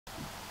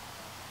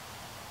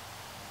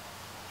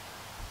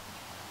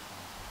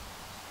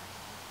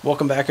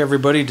Welcome back,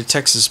 everybody, to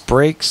Texas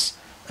Breaks.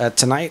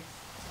 Tonight,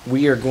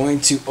 we are going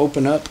to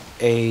open up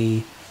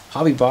a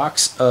hobby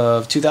box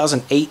of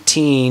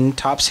 2018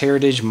 Topps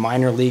Heritage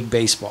Minor League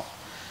Baseball.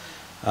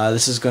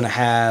 This is going to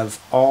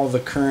have all the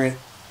current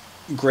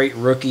great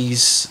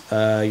rookies,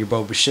 your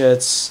Bo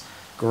Bichette's,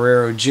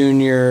 Guerrero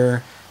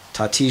Jr.,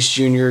 Tatis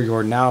Jr.,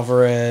 Jordan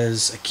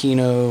Alvarez,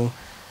 Aquino,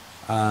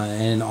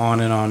 and on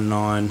and on and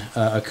on.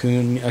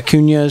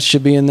 Acuna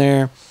should be in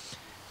there.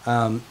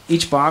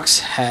 Each box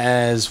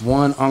has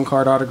one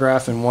on-card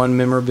autograph and one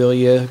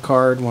memorabilia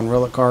card, one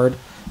relic card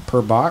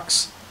per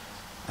box,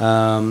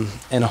 and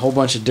a whole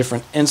bunch of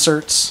different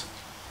inserts.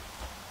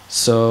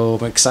 So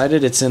I'm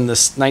excited. It's in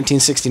this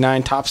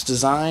 1969 Topps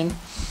design.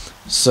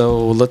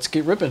 So let's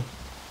get ripping.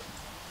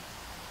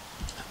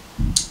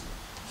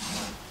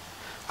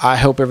 I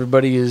hope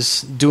everybody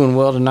is doing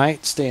well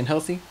tonight, staying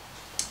healthy.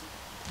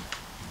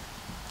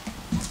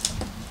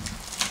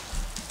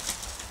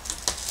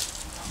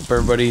 Hope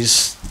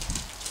everybody's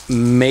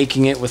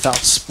making it without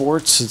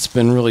sports. It's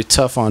been really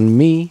tough on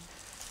me.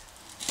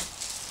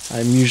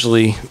 I'm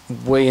usually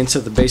way into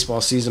the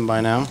baseball season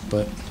by now,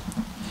 but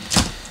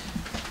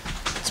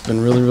it's been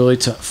really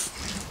tough.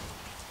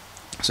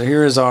 So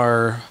here is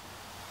our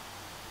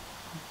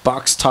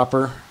box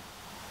topper.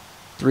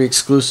 3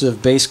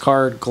 exclusive base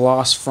card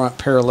gloss front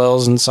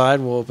parallels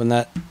inside. We'll open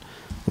that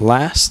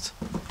last.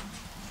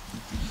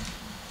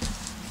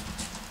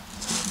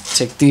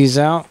 Take these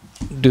out.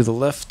 Do the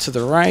left to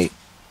the right.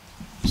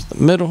 There's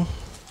the middle.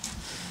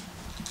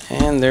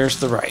 And there's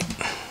the right.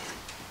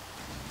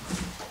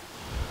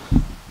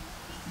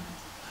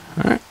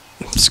 Alright,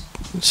 let's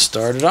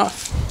start it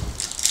off.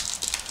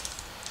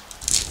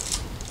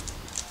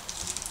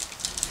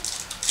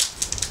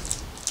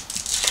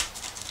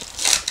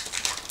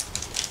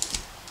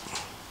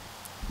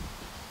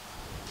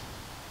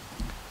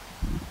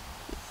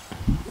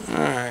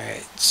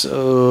 Alright,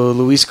 so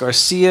Luis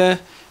Garcia,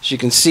 as you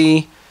can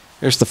see,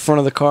 there's the front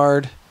of the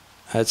card.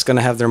 It's going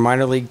to have their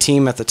minor league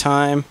team at the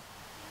time.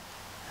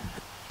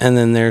 And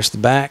then there's the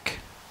back.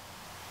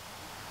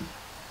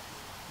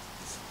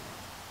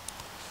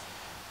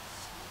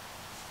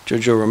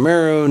 Jojo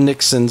Romero, Nick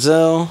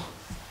Senzel.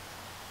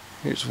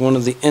 Here's one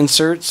of the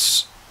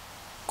inserts.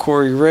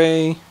 Corey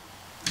Ray.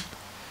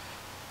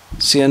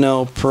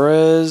 Cionel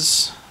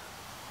Perez.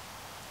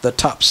 The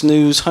Topps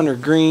News, Hunter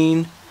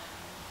Green.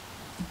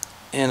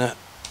 And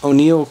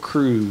O'Neill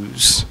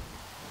Cruz.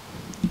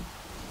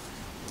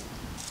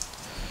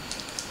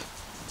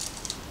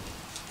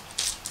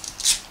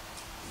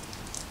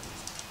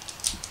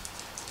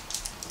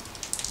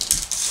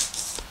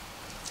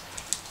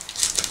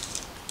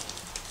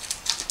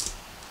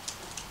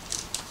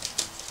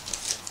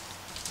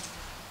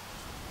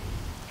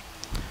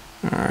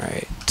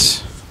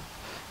 Alright,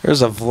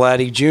 there's a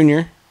Vladdy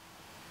Jr.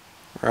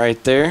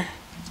 right there.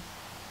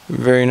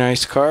 Very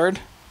nice card.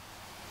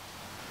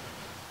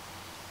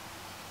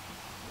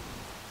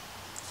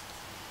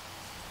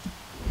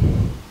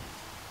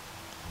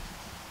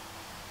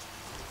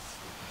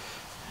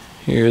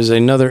 Here's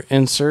another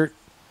insert.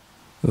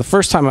 The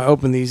first time I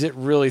opened these, it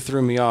really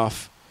threw me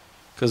off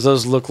because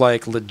those look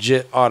like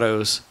legit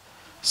autos.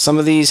 Some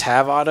of these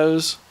have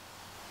autos,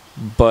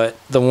 but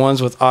the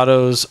ones with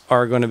autos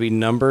are going to be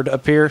numbered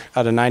up here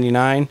out of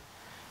 99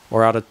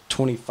 or out of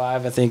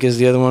 25, I think is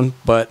the other one.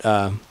 But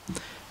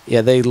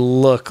yeah, they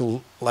look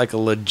like a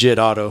legit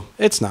auto.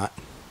 It's not,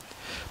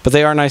 but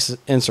they are nice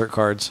insert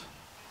cards.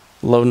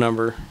 Low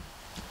number.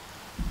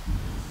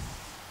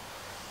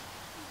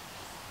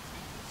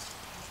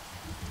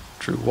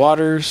 Drew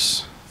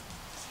Waters.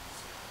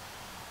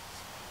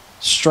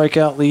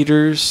 Strikeout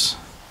leaders.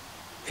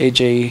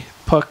 AJ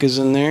Puck is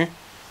in there.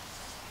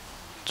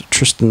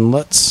 Tristan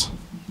Lutz.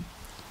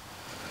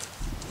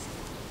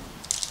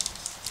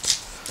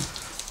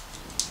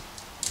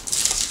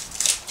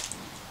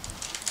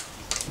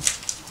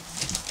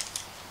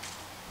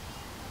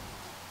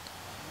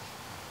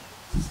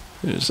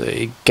 There's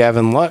a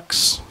Gavin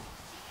Lux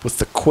with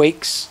the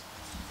Quakes.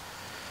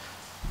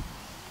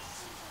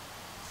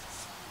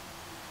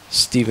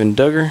 Steven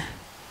Duggar.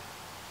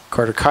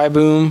 Carter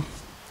Kieboom.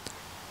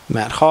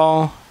 Matt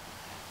Hall.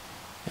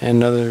 And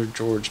another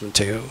George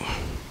Mateo.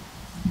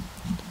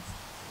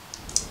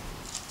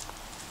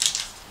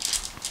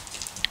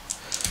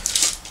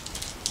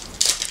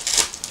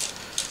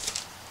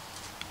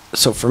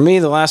 So for me,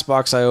 the last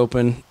box I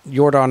opened,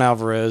 Jordan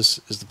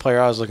Alvarez is the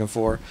player I was looking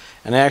for.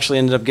 And I actually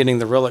ended up getting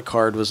the relic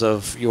card was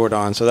of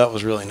Jordan, so that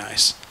was really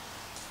nice.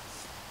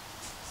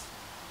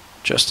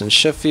 Justin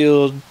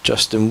Sheffield,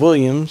 Justin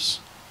Williams,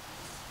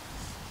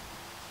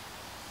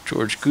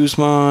 George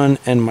Guzman,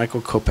 and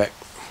Michael Kopech.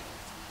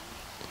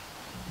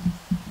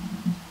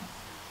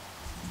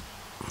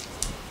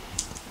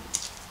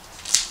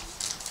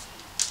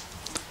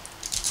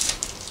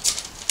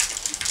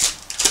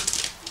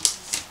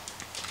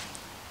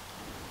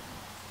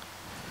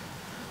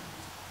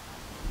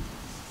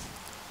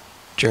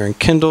 Jaron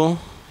Kendall.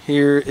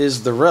 Here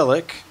is the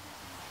relic.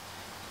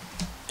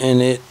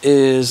 And it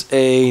is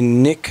a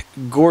Nick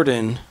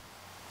Gordon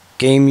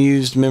game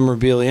used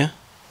memorabilia.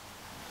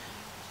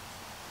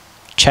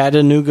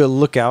 Chattanooga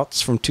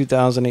Lookouts from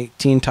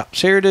 2018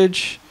 Topps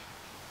Heritage.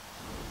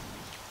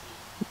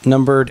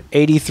 Numbered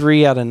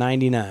 83 out of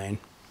 99.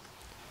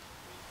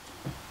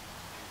 There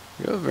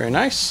you go, very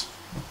nice.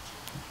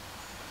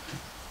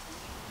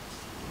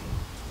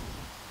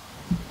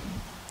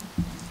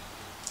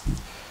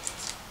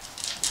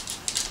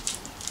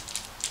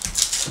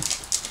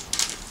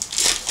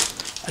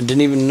 I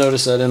didn't even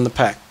notice that in the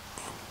pack.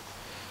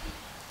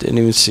 Didn't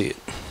even see it.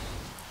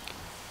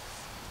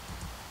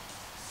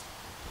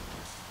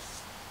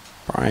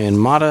 Brian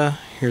Mata.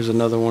 Here's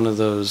another one of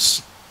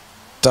those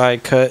die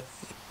cut.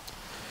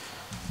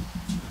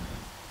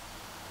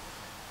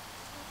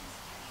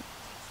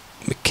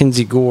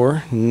 Mackenzie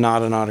Gore,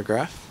 not an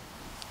autograph.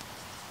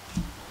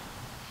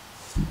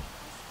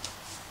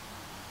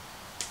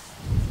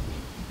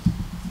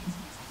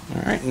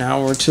 All right,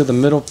 now we're to the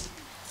middle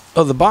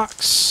of the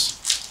box.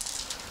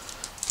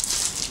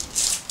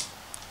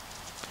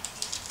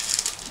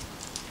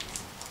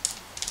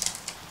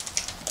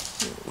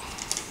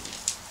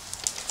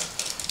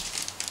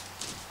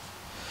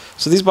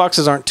 So these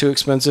boxes aren't too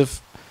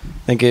expensive.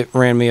 I think it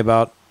ran me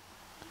about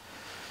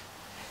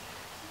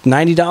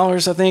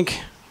 $90, I think.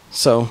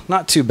 So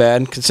not too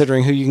bad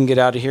considering who you can get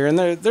out of here, and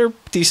they're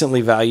decently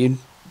valued.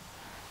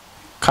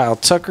 Kyle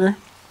Tucker,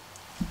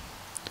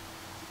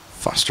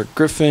 Foster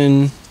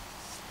Griffin,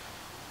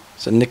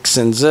 it's a Nick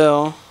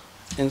Senzel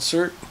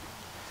insert.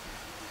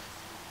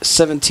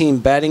 17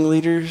 batting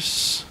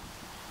leaders,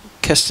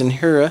 Keston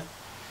Hiura,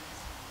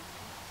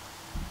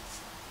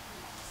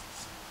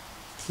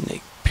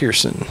 Nate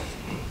Pearson.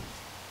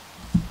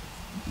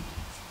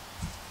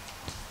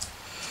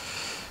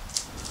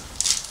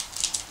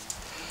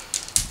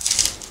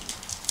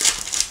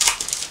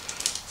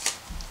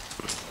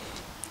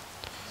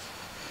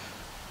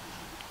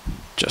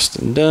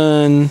 Justin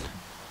Dunn,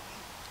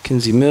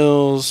 Kinsey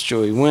Mills,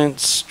 Joey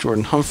Wentz,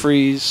 Jordan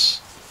Humphreys,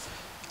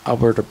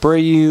 Albert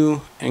Abreu,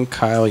 and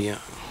Kyle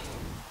Young.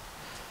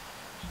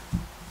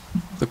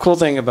 The cool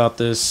thing about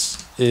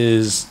this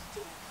is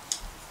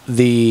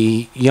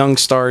the young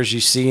stars you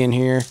see in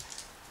here,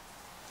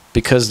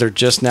 because they're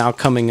just now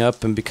coming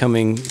up and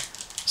becoming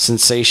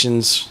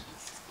sensations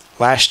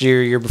last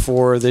year, year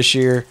before, this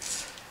year,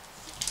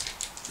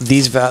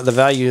 the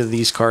value of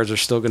these cards are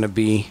still going to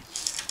be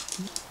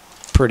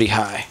pretty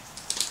high.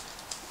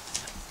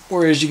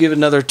 Whereas you give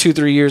another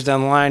 2-3 years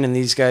down the line and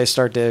these guys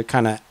start to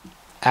kind of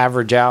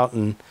average out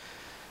and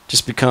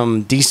just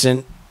become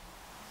decent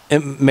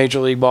major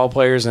league ball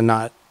players and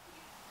not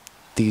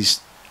these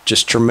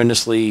just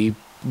tremendously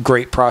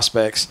great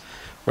prospects,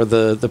 where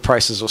the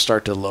prices will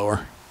start to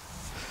lower.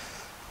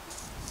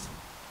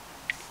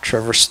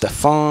 Trevor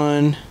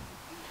Stefan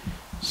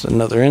is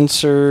another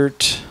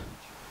insert.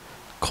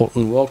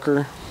 Colton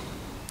Welker,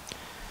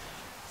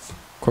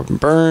 Corbin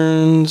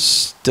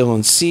Burns,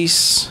 Dylan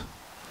Cease,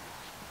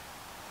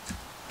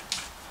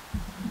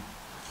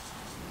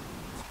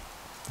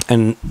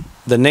 and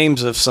the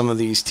names of some of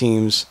these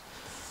teams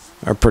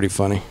are pretty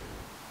funny.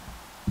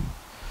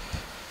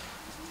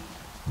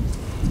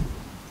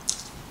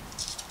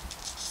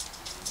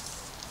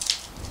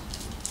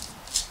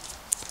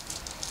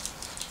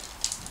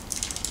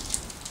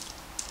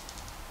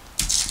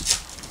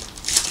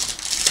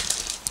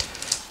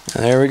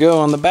 And there we go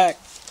on the back.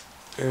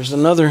 There's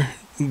another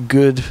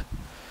good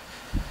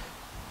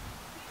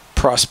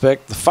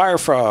prospect, the Fire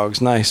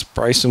Frogs. Nice.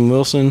 Bryson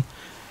Wilson,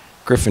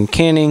 Griffin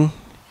Canning,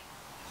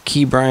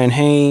 Key Brian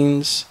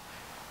Haynes.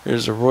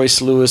 There's a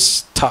Royce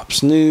Lewis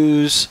Topps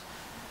News,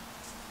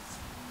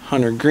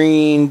 Hunter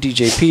Green,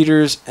 DJ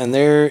Peters, and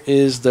there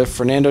is the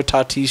Fernando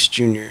Tatis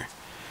Jr.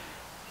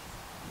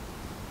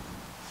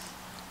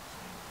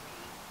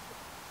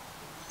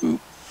 Ooh,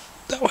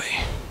 that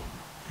way.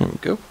 There we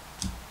go.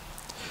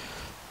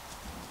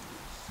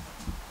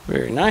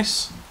 Very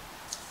nice.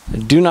 I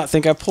do not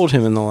think I pulled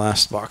him in the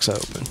last box I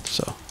opened,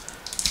 so.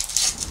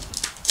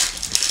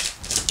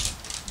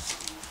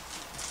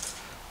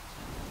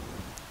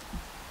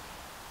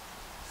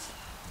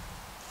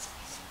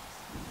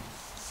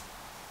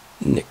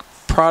 Nick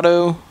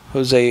Prado,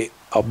 Jose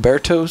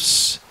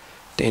Albertos,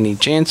 Danny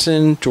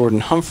Jansen, Jordan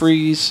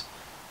Humphreys,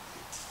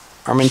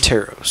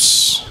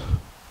 Armenteros.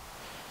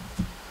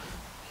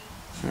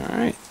 All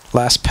right,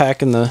 last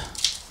pack in the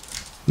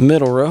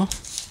middle row.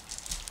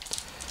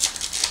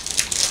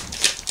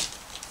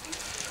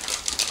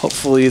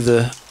 Hopefully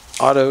the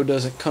auto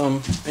doesn't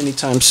come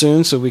anytime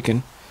soon so we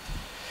can...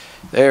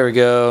 There we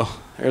go.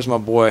 There's my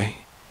boy,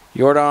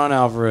 Yordan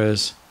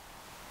Alvarez,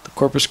 the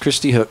Corpus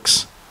Christi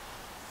Hooks.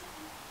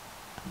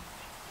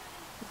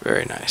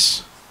 Very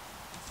nice.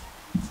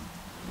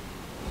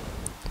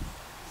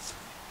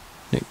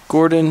 Nick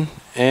Gordon,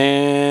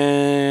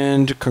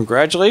 and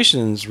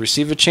congratulations.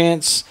 Receive a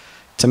chance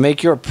to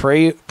make your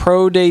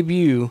pro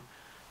debut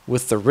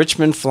with the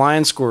Richmond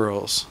Flying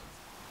Squirrels.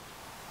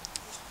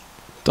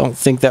 Don't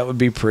think that would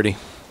be pretty.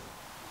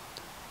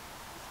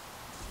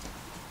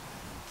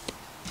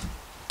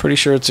 Pretty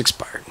sure it's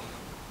expired.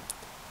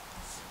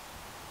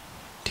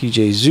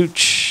 TJ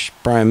Zeuch,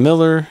 Brian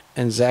Miller,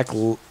 and Zach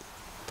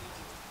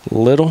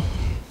Little.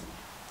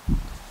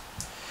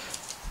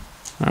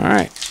 All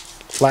right,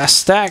 last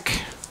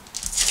stack.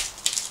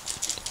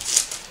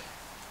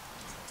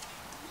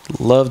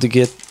 Love to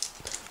get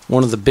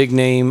one of the big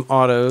name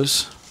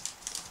autos.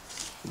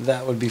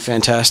 That would be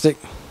fantastic.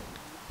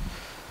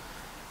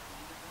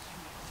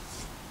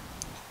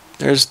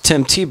 There's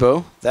Tim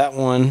Tebow. That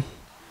one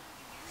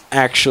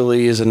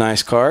actually is a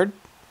nice card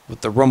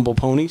with the Rumble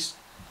Ponies.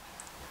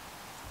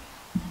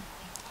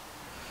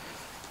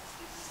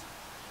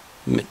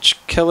 Mitch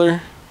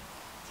Keller.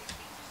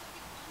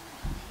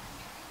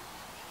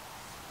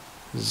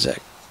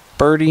 Zach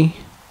Birdie.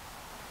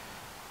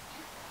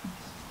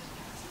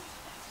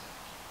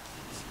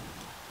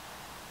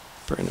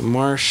 Brandon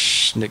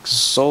Marsh, Nick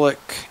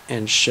Zolik,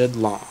 and Shed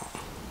Long.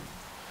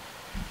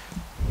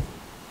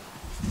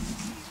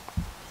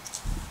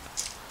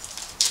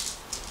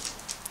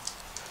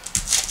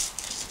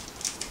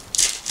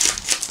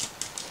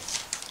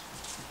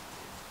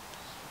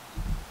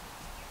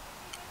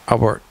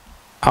 Albert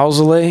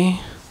Alzolay,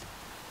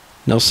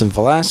 Nelson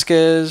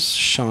Velasquez,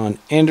 Sean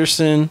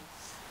Anderson.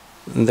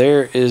 And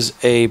there is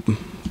a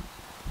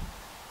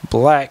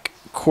black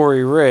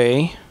Corey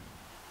Ray,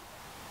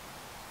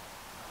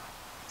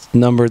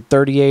 numbered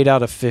 38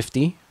 out of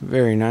 50.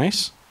 Very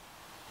nice.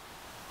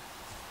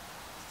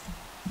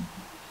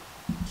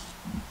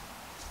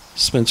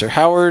 Spencer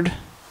Howard.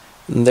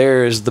 And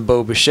there is the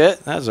Bo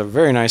Bichette. That's a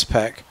very nice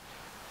pack.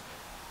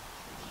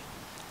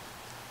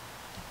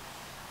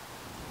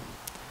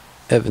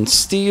 Evan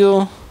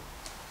Steele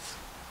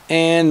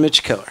and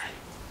Mitch Keller.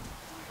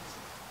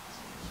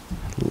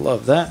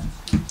 Love that.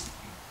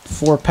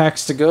 4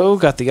 packs to go.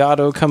 Got the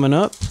auto coming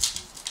up.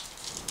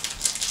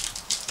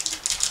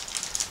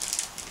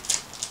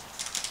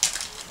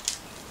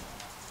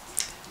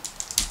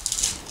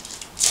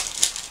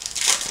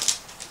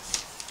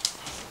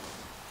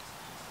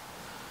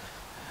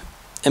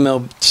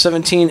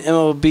 ML17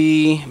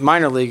 MLB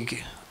minor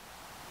league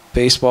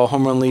baseball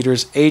home run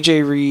leaders: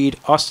 AJ Reed,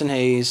 Austin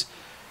Hayes,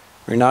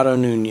 Renato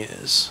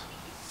Nunez.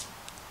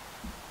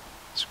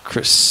 It's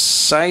Chris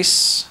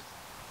Seiss.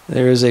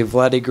 There is a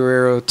Vladdy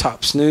Guerrero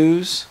top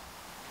snooze.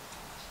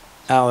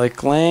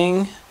 Alec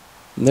Lang.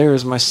 And there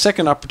is my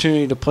second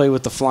opportunity to play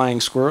with the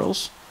Flying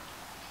Squirrels.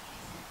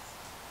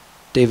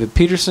 David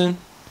Peterson.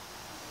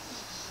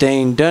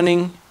 Dane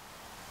Dunning.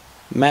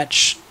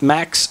 Max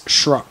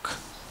Schrock.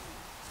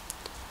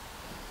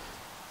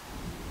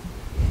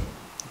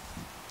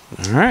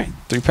 All right,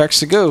 3 packs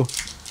to go.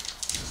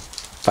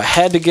 If I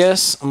had to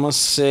guess, I'm going to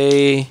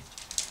say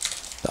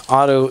the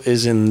auto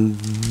is in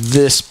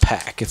this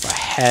pack, if I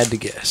had to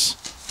guess.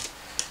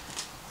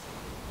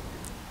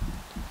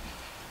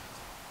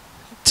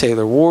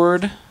 Taylor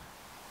Ward,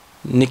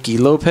 Nicky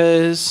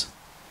Lopez,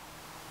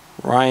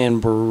 Ryan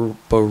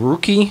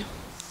Baruki,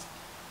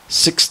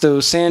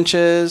 Sixto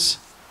Sanchez,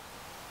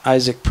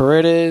 Isaac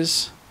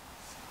Paredes.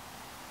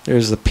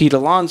 There's the Pete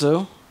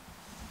Alonso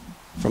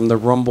from the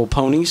Rumble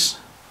Ponies.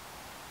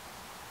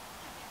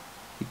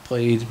 He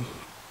played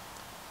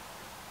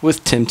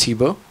with Tim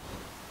Tebow.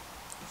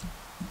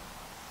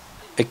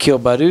 Akil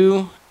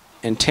Baddoo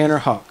and Tanner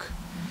Houck.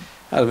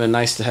 That would have been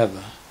nice to have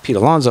the Pete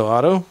Alonso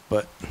auto,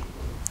 but...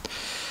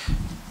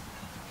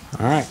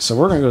 Alright, so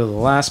we're going to go to the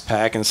last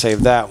pack and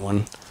save that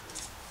one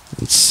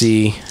and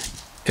see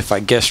if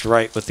I guessed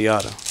right with the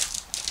auto.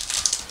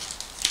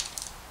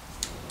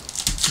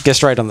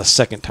 Guessed right on the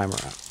second time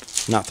around,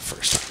 not the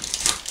first time.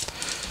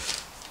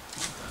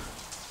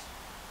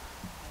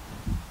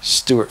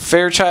 Stuart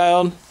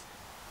Fairchild.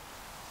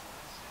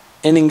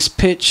 Innings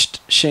pitched: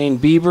 Shane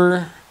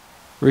Bieber,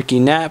 Ricky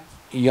Knapp,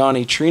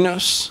 Yanni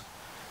Trinos,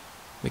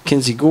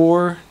 Mackenzie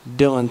Gore,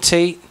 Dylan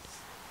Tate.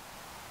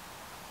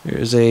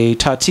 There's a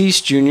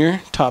Tatis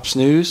Jr. top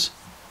snooze.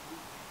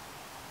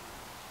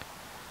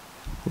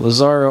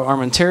 Lazaro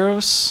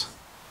Armenteros.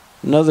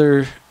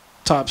 Another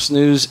top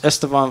snooze,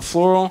 Estevan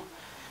Floral.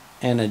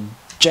 And a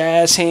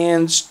Jazz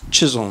Hands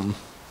Chisholm.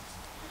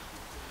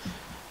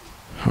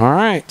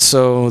 Alright,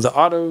 so the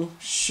auto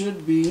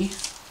should be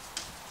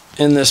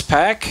in this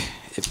pack.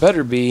 It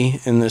better be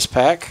in this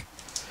pack,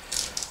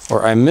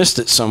 or I missed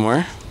it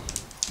somewhere.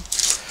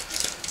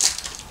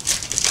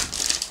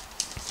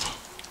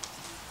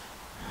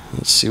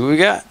 Let's see what we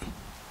got.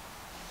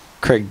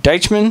 Craig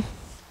Deichmann,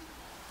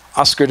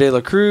 Oscar De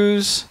La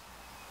Cruz,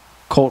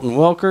 Colton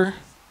Welker,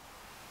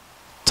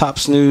 top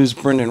snooze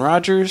Brendan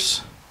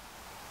Rodgers.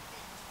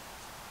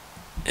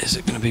 Is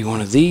it going to be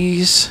one of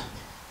these?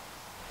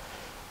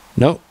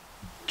 Nope.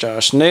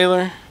 Josh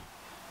Naylor,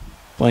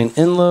 Blaine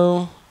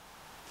Enlow,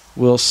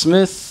 Will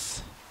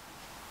Smith,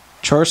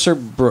 Charcer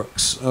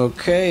Brooks.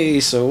 Okay,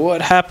 so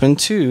what happened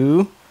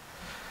to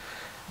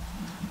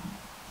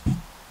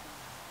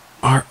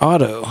our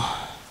auto?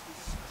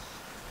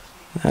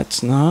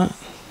 That's not.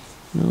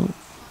 Nope.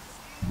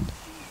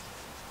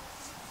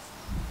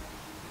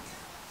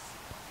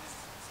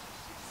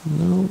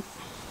 Nope.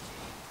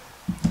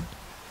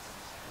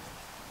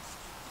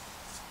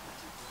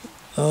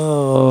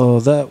 Oh,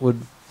 that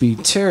would be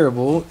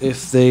terrible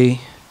if they...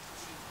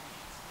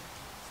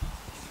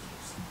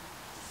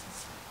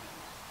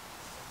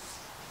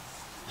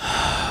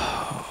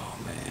 Oh,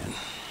 man.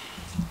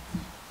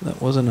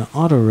 wasn't an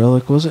auto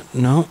relic, was it?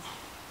 No.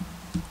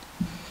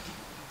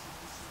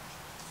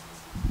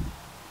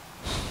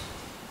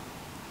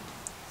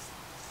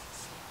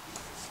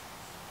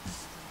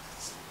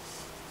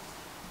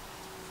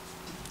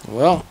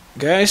 Well,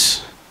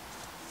 guys,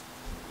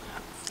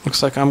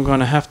 looks like I'm going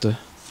to have to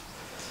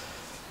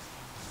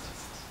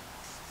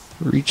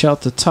reach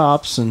out to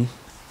Topps and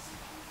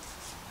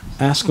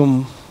ask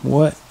them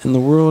what in the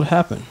world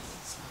happened.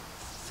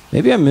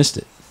 Maybe I missed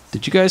it.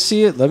 Did you guys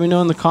see it? Let me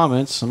know in the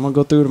comments. I'm going to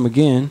go through them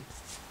again.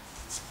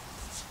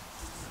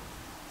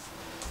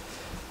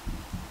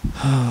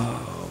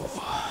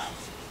 Oh.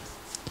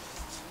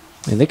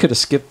 Man, they could have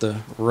skipped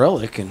the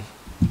relic and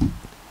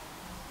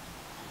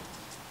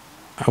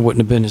I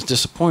wouldn't have been as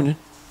disappointed.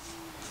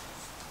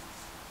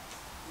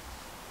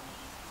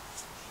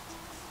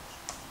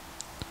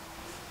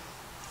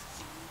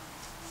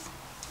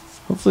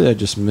 Hopefully I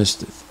just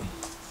missed it.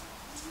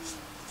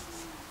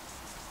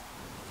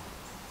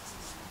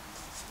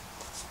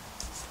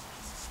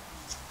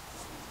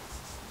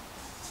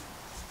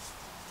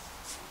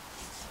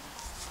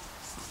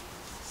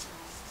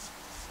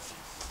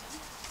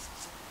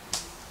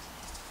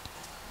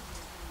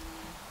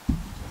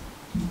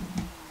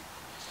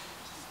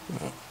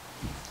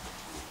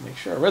 Make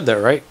sure I read that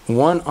right.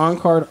 1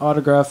 on-card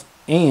autograph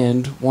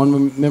and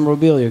 1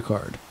 memorabilia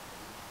card.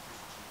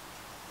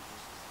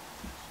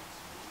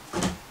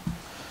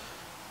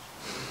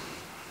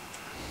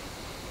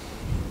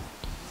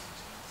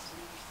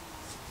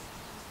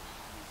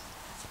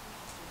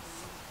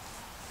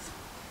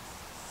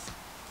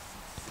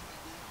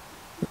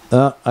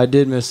 I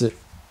did miss it.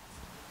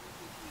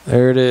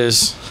 There it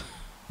is.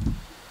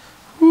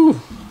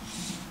 Whew.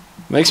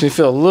 Makes me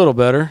feel a little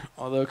better,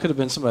 although it could have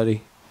been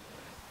somebody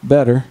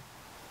better.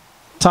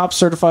 Top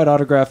certified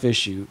autograph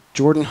issue,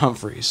 Jordan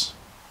Humphreys.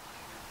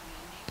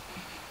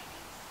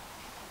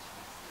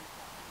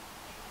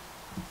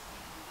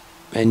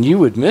 And you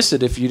would miss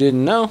it if you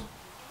didn't know.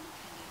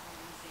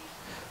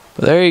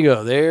 But there you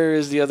go. There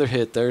is the other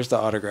hit. There's the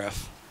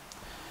autograph.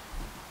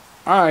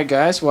 Alright,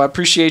 guys. Well, I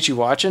appreciate you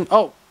watching.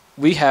 Oh,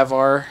 we have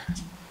our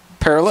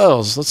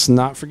parallels. Let's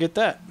not forget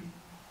that.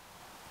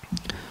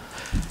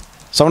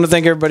 So I want to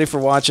thank everybody for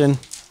watching.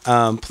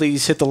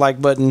 Please hit the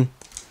like button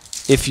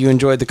if you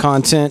enjoyed the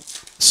content.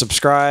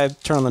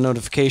 Subscribe. Turn on the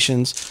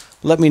notifications.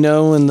 Let me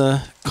know in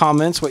the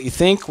comments what you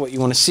think, what you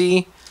want to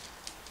see.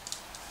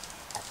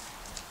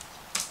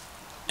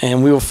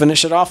 And we will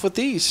finish it off with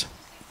these.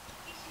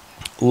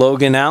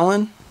 Logan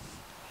Allen,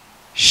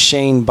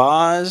 Shane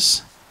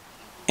Baz,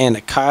 and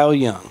a Kyle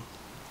Young.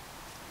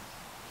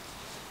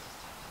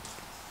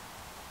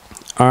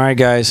 All right,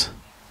 guys.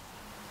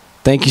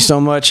 Thank you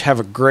so much. Have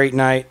a great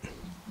night.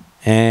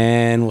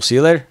 And we'll see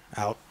you later.